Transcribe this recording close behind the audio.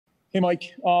Hey,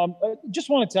 Mike. I just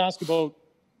wanted to ask about,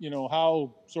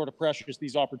 how sort of precious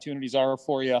these opportunities are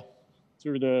for you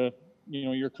through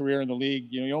your career in the league.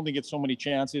 You only get so many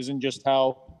chances, and just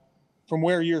how, from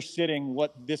where you're sitting,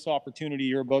 what this opportunity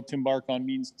you're about to embark on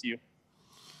means to you.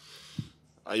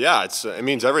 Yeah, it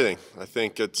means everything. I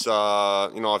think it's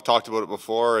I've talked about it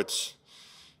before. It's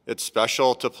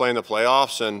special to play in the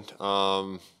playoffs,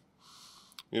 and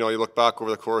you look back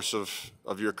over the course of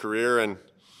your career, and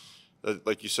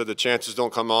like you said, the chances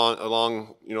don't come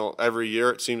along every year,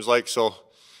 it seems like. So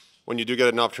when you do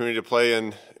get an opportunity to play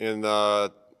in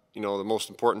the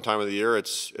most important time of the year,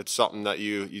 it's something that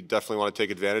you definitely want to take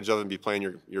advantage of and be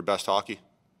playing your best hockey.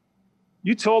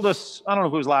 You told us, I don't know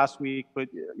if it was last week, but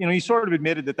you sort of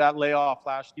admitted that layoff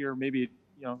last year, maybe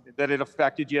that it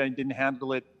affected you and didn't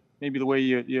handle it maybe the way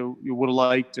you would have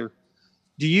liked. Or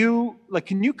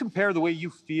can you compare the way you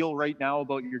feel right now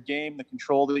about your game, the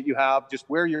control that you have, just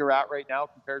where you're at right now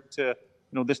compared to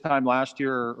this time last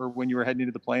year, or when you were heading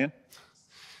into the play-in?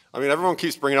 I mean, everyone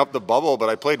keeps bringing up the bubble, but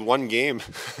I played one game,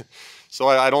 so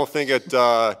I don't think it.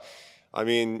 I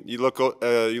mean, you look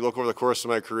over the course of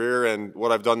my career and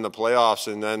what I've done in the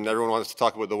playoffs, and then everyone wants to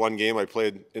talk about the one game I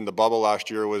played in the bubble last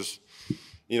year. Was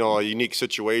a unique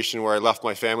situation where I left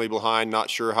my family behind, not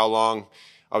sure how long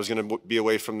I was going to be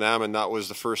away from them, and that was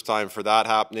the first time for that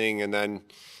happening. And then,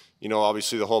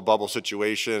 obviously the whole bubble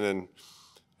situation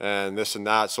and this and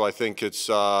that. So I think it's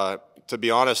to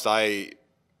be honest, I'm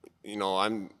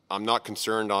not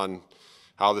concerned on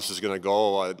how this is going to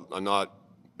go. I'm not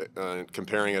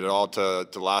comparing it at all to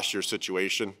last year's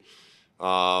situation.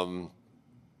 Last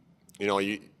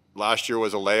year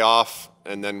was a layoff,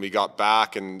 and then we got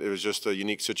back, and it was just a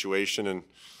unique situation. And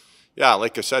yeah,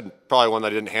 like I said, probably one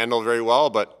that I didn't handle very well,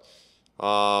 but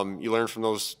you learn from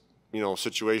those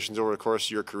situations over the course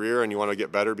of your career, and you want to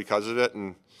get better because of it.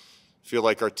 And feel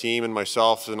like our team and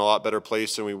myself is in a lot better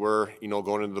place than we were,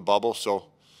 going into the bubble. So,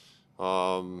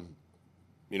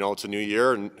 it's a new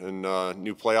year and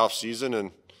new playoff season,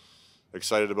 and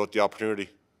excited about the opportunity.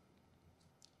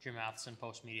 Jim Matheson,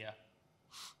 Post Media.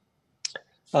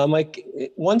 Mike,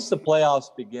 once the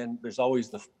playoffs begin, there's always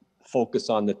the focus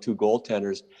on the two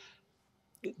goaltenders.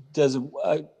 Does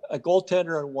a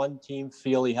goaltender on one team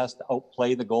feel he has to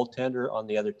outplay the goaltender on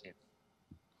the other team?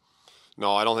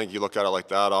 No, I don't think you look at it like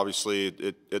that. Obviously,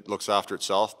 it looks after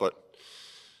itself, but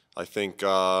I think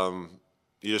you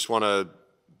just want to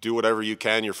do whatever you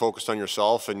can. You're focused on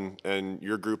yourself and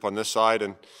your group on this side,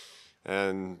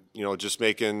 and just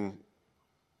making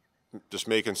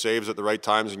saves at the right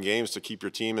times in games to keep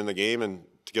your team in the game and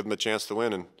to give them a chance to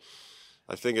win. And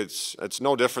I think it's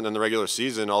no different than the regular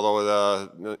season, although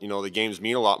the games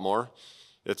mean a lot more.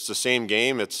 It's the same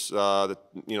game. It's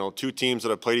two teams that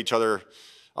have played each other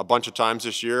a bunch of times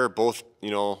this year, both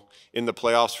in the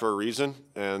playoffs for a reason,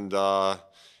 and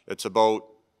it's about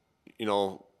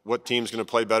what team's going to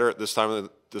play better at this time of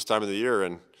the year,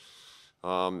 and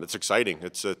it's exciting.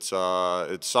 It's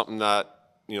something that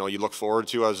you look forward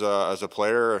to as a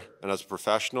player and as a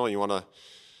professional. You want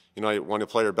to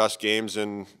play your best games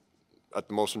at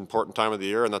the most important time of the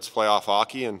year, and that's playoff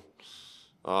hockey. And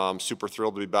I'm super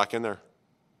thrilled to be back in there.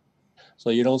 So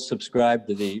you don't subscribe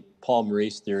to the Paul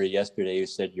Maurice theory yesterday,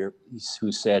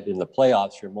 who said in the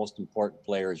playoffs your most important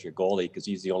player is your goalie because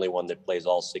he's the only one that plays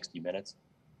all 60 minutes?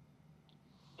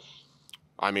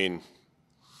 I mean,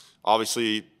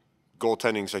 obviously,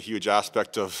 goaltending is a huge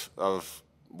aspect of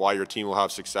why your team will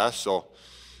have success. So,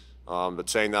 but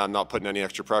saying that, I'm not putting any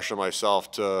extra pressure on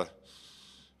myself to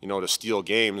steal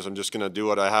games. I'm just going to do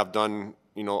what I have done,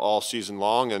 all season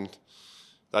long, and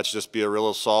that's just be a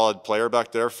real solid player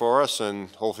back there for us, and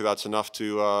hopefully that's enough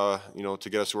to to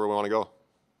get us where we want to go.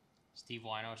 Steve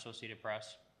Wino, Associated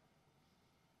Press.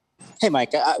 Hey,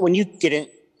 Mike, when you get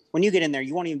in there,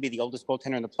 you won't even be the oldest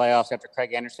goaltender in the playoffs after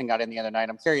Craig Anderson got in the other night.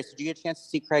 I'm curious, did you get a chance to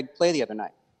see Craig play the other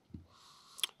night?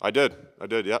 I did,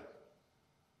 yeah.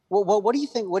 Well, what do you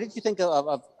think? What did you think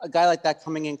of a guy like that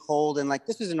coming in cold? And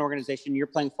this is an organization you're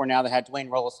playing for now that had Dwayne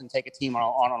Rollison take a team on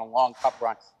a long cup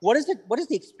run. What is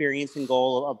the experience and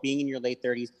goal of being in your late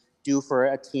 30s do for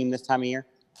a team this time of year?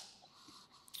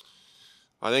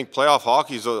 I think playoff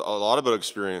hockey is a lot about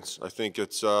experience. I think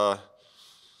it's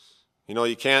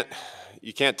you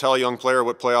can't tell a young player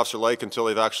what playoffs are like until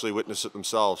they've actually witnessed it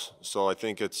themselves. So I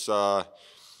think it's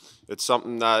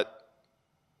something that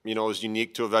is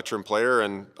unique to a veteran player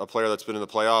and a player that's been in the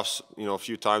playoffs, a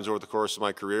few times over the course of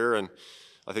my career. And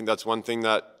I think that's one thing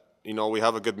that, we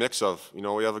have a good mix of.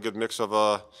 We have a good mix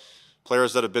of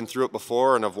players that have been through it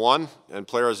before and have won, and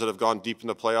players that have gone deep in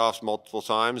the playoffs multiple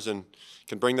times and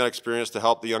can bring that experience to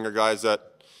help the younger guys that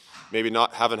maybe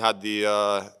haven't had the,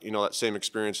 that same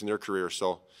experience in their career.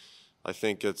 So I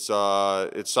think it's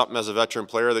something as a veteran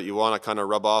player that you want to kind of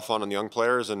rub off on the young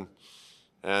players and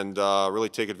really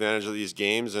take advantage of these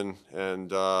games and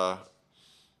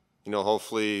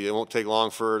hopefully it won't take long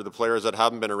for the players that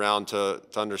haven't been around to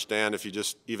understand, if you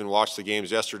just even watched the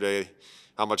games yesterday,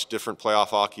 how much different playoff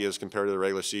hockey is compared to the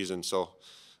regular season. So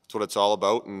that's what it's all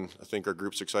about, and I think our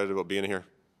group's excited about being here.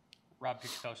 Rob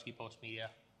Pichkowski, Post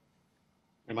Media.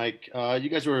 And Mike, you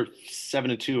guys were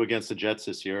 7-2 against the Jets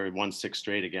this year and won 6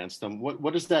 straight against them.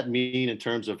 What does that mean in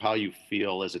terms of how you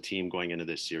feel as a team going into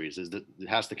this series? It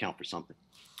has to count for something.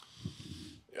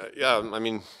 Yeah, I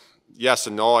mean, yes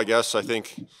and no, I guess. I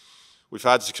think we've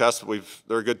had success, but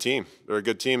they're a good team. They're a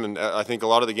good team, and I think a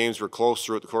lot of the games were close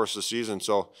throughout the course of the season.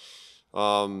 So,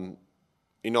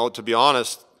 to be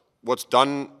honest, what's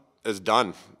done is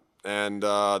done, and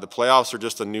the playoffs are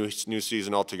just a new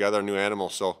season altogether, a new animal.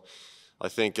 So I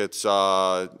think it's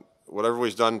whatever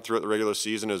we've done throughout the regular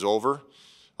season is over.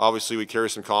 Obviously, we carry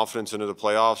some confidence into the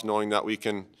playoffs, knowing that we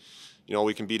can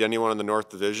beat anyone in the North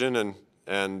Division,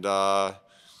 and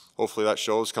hopefully that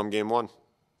shows come game 1.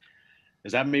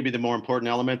 Is that maybe the more important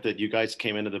element, that you guys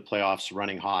came into the playoffs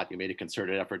running hot? You made a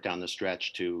concerted effort down the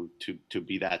stretch to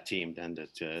be that team, and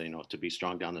to be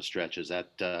strong down the stretch. Is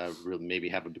that really maybe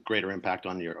have a greater impact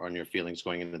on your feelings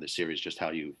going into the series, just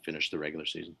how you finished the regular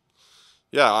season?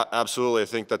 Yeah, absolutely. I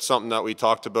think that's something that we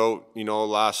talked about,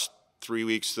 last 3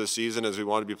 weeks of the season, as we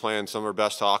want to be playing some of our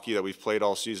best hockey that we've played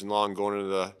all season long, going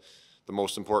into the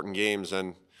most important games.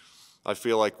 And I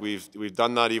feel like we've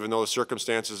done that, even though the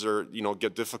circumstances are,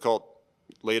 get difficult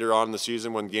later on in the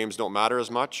season when games don't matter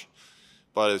as much.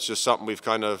 But it's just something we've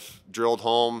kind of drilled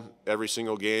home every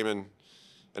single game and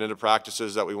into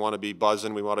practices, that we want to be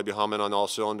buzzing, we want to be humming on all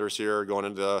cylinders here going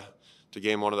into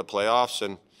game 1 of the playoffs.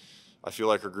 And I feel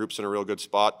like our group's in a real good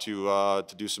spot to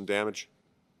do some damage.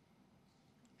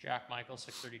 Jack Michael,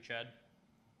 630 Ched.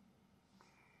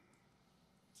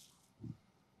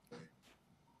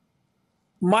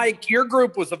 Mike, your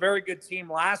group was a very good team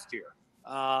last year.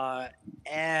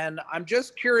 And I'm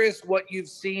just curious what you've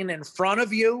seen in front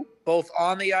of you, both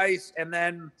on the ice and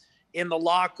then in the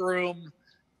locker room.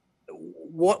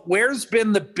 Where's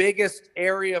been the biggest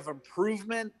area of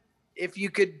improvement? If you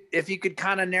could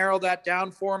kind of narrow that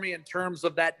down for me in terms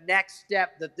of that next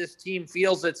step that this team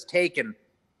feels it's taken.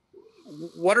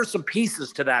 What are some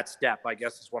pieces to that step, I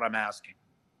guess is what I'm asking.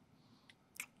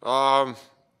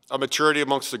 A maturity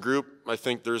amongst the group. I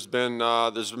think there's been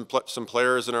some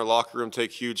players in our locker room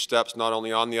take huge steps, not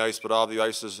only on the ice but off the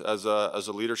ice as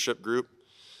a leadership group.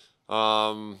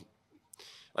 I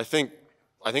think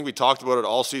we talked about it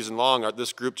all season long.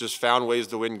 This group just found ways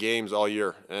to win games all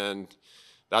year, and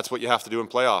that's what you have to do in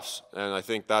playoffs. And I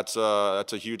think that's a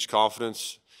huge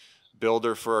confidence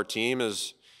builder for our team.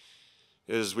 Is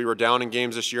we were down in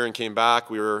games this year and came back.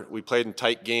 We played in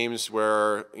tight games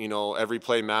where every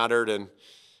play mattered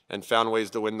and found ways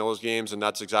to win those games, and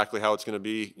that's exactly how it's going to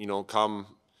be, come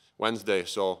Wednesday.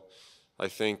 So I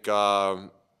think, I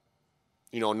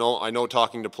know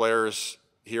talking to players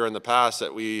here in the past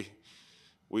that we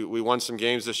won some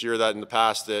games this year that in the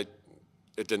past that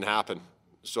it didn't happen.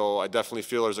 So I definitely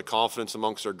feel there's a confidence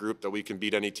amongst our group that we can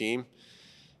beat any team,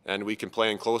 and we can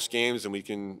play in close games, and we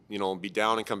can, be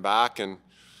down and come back, and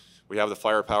we have the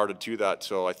firepower to do that.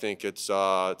 So I think it's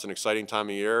an exciting time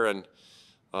of year, and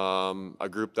a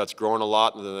group that's grown a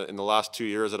lot in the last 2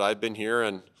 years that I've been here,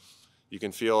 and you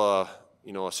can feel a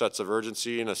sense of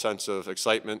urgency and a sense of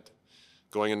excitement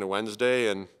going into Wednesday,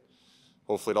 and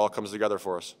hopefully it all comes together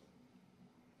for us.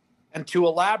 And to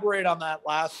elaborate on that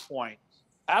last point,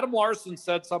 Adam Larson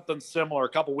said something similar a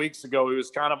couple weeks ago. He was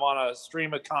kind of on a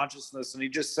stream of consciousness, and he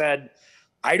just said,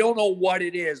 I don't know what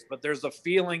it is, but there's a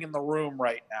feeling in the room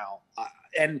right now.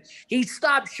 And he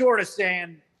stopped short of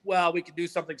saying, well, we could do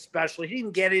something special. He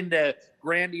didn't get into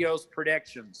grandiose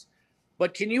predictions.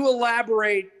 But can you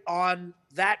elaborate on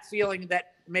that feeling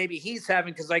that maybe he's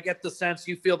having? Because I get the sense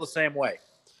you feel the same way.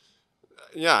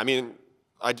 Yeah, I mean,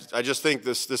 I just think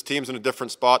this team's in a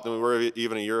different spot than we were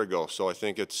even a year ago. So I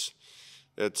think it's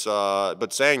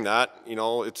but saying that,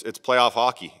 it's playoff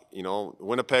hockey.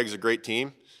 Winnipeg's a great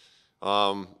team.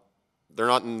 They're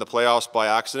not in the playoffs by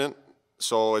accident.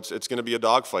 So it's going to be a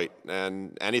dogfight,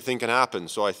 and anything can happen.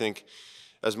 So I think,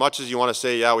 as much as you want to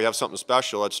say, yeah, we have something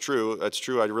special, that's true. That's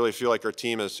true. I really feel like our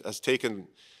team has taken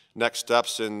next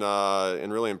steps in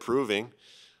really improving.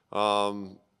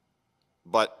 But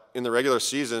in the regular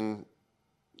season,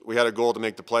 we had a goal to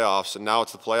make the playoffs, and now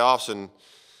it's the playoffs, and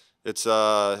it's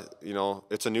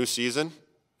it's a new season,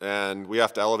 and we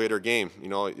have to elevate our game.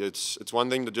 It's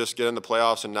one thing to just get in the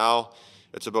playoffs, and now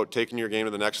it's about taking your game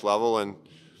to the next level. And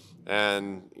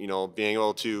and being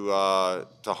able to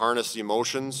harness the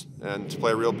emotions and to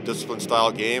play a real disciplined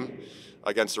style game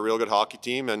against a real good hockey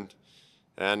team, and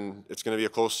it's going to be a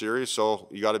close series, so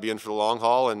you got to be in for the long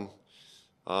haul. And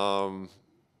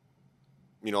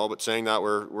but saying that,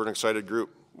 we're an excited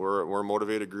group. We're a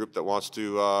motivated group that wants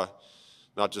to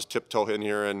not just tiptoe in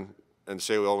here and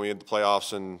say, well, we need the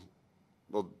playoffs and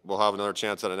we'll have another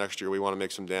chance at it next year. We want to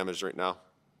make some damage right now.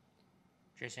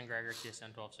 Jason Gregor,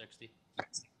 TSN 1260.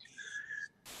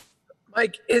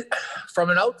 Mike, from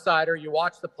an outsider, you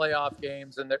watch the playoff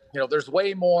games, and there's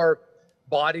way more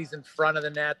bodies in front of the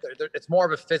net. It's more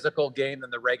of a physical game than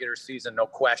the regular season, no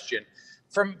question.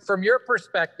 From your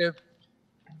perspective,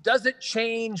 does it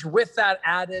change with that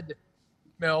added,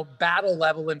 battle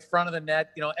level in front of the net?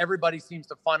 Everybody seems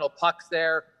to funnel pucks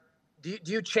there. Do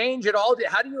you change it all?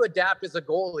 How do you adapt as a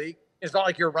goalie? It's not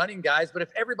like you're running guys, but if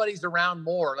everybody's around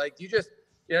more, like you just,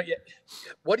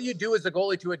 what do you do as a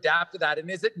goalie to adapt to that? And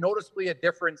is it noticeably a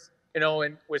difference,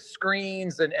 with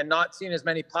screens and not seeing as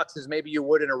many pucks as maybe you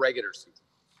would in a regular season?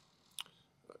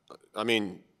 I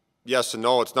mean, yes and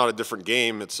no. It's not a different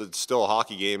game. It's still a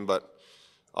hockey game, but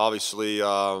obviously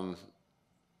the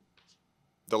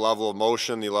level of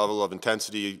motion, the level of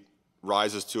intensity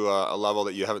rises to a level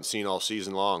that you haven't seen all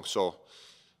season long. So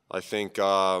I think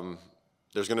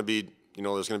there's going to be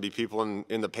people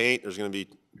in the paint. There's going to be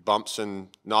bumps and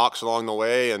knocks along the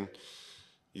way, and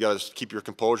you got to keep your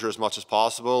composure as much as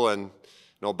possible and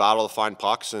battle to find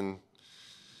pucks. And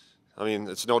I mean,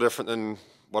 it's no different than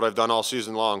what I've done all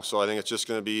season long. So I think it's just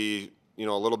going to be a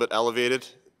little bit elevated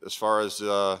as far as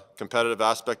the competitive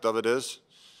aspect of it is,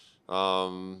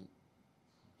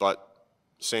 but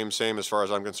same as far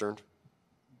as I'm concerned.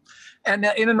 And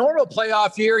in a normal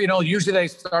playoff year, usually they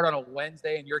start on a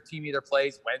Wednesday and your team either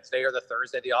plays Wednesday or the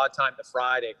Thursday, the odd time the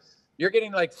Friday. You're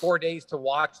getting like 4 days to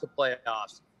watch the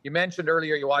playoffs. You mentioned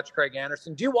earlier you watched Craig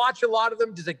Anderson. Do you watch a lot of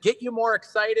them? Does it get you more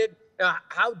excited?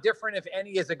 How different, if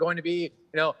any, is it going to be,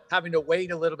 having to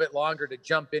wait a little bit longer to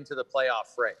jump into the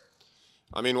playoff fray?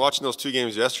 I mean, watching those two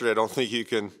games yesterday, I don't think you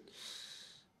can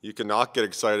not get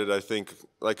excited. I think,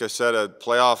 like I said,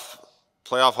 playoff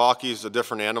hockey is a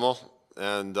different animal.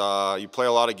 And you play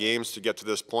a lot of games to get to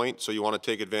this point, so you want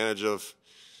to take advantage of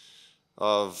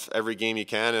every game you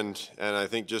can. And I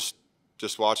think just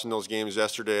watching those games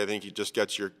yesterday, I think it just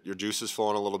gets your juices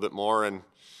flowing a little bit more and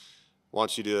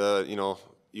wants you to,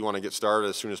 you want to get started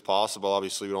as soon as possible.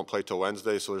 Obviously, we don't play till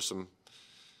Wednesday, so there's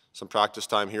some practice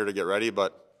time here to get ready.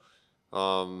 But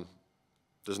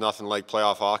there's nothing like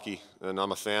playoff hockey, and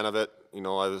I'm a fan of it.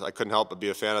 I couldn't help but be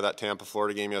a fan of that Tampa,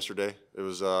 Florida game yesterday. It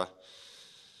was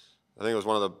I think it was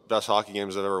one of the best hockey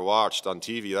games I've ever watched on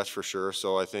TV, that's for sure.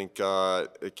 So I think I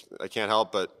can't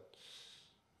help but,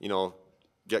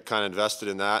 get kind of invested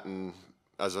in that. And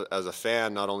as a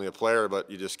fan, not only a player, but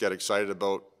you just get excited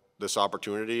about this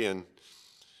opportunity, and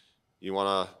you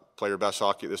want to play your best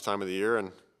hockey at this time of the year,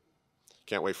 and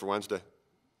can't wait for Wednesday.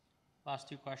 Last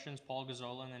two questions, Paul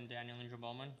Gazzola and then Daniel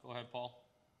Ninja-Bowman. Go ahead, Paul.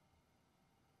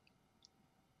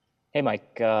 Hey,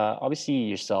 Mike. Obviously,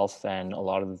 yourself and a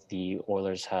lot of the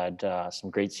Oilers had some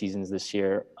great seasons this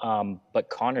year, but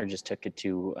Connor just took it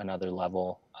to another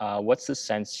level. What's the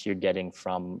sense you're getting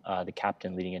from the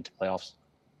captain leading into playoffs?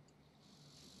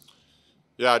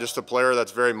 Yeah, just a player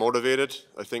that's very motivated.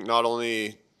 I think not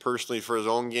only personally for his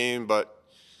own game, but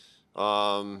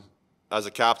as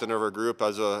a captain of our group,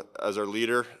 as our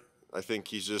leader. I think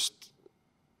he's just,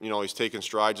 he's taken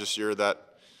strides this year that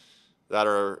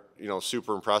are,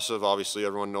 super impressive. Obviously,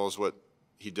 everyone knows what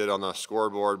he did on the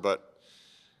scoreboard, but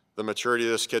the maturity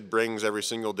this kid brings every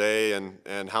single day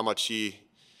and how much he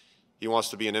wants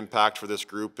to be an impact for this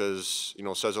group is,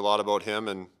 says a lot about him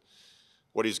and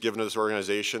what he's given to this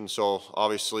organization. So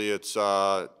obviously it's,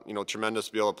 tremendous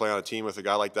to be able to play on a team with a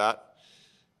guy like that.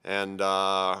 And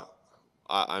I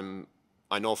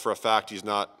know for a fact he's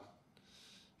not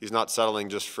settling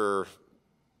just for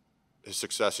his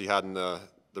success he had in the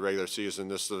regular season.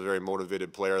 This is a very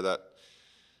motivated player that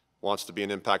wants to be an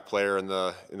impact player in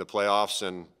the playoffs,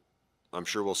 and I'm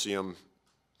sure we'll see him,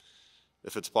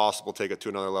 if it's possible, take it to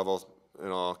another level,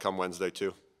 come Wednesday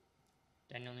too.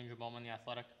 Daniel Ninja-Bowman, The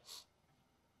Athletic.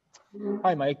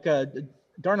 Hi, Mike.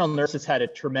 Darnell Nurse has had a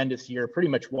tremendous year, pretty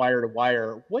much wire to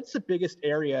wire. What's the biggest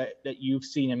area that you've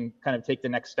seen him kind of take the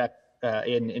next step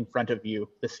in front of you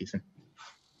this season?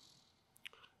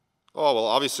 Oh, well,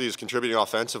 obviously he's contributing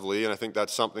offensively, and I think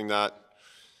that's something that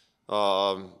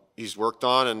he's worked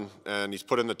on and he's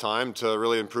put in the time to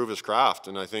really improve his craft.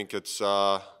 And I think it's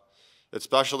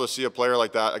special to see a player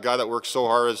like that, a guy that works so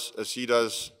hard as he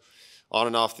does on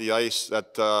and off the ice,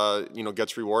 that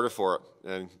gets rewarded for it.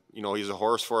 And he's a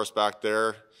horse for us back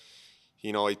there.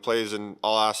 you know, he plays in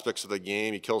all aspects of the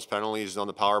game. He kills penalties on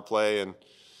the power play, and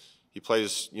he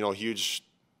plays, you know, huge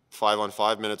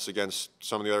 5-on-5 minutes against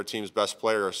some of the other team's best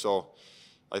players. So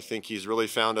I think he's really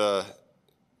found a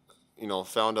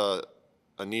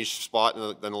niche spot in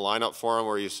the lineup for him,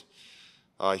 where he's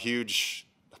a huge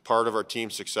part of our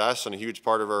team's success and a huge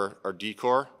part of our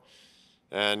decor.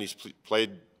 And he's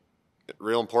played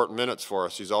real important minutes for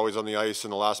us. He's always on the ice in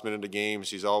the last minute of games.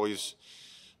 He's always,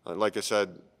 like I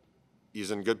said,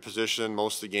 he's in good position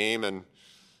most of the game, and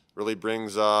really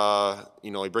brings,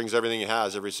 he brings everything he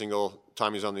has every single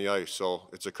time he's on the ice. So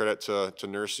it's a credit to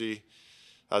Nursey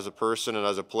as a person and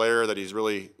as a player that he's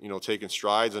really, taken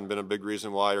strides and been a big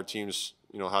reason why our team's,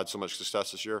 had so much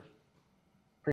success this year.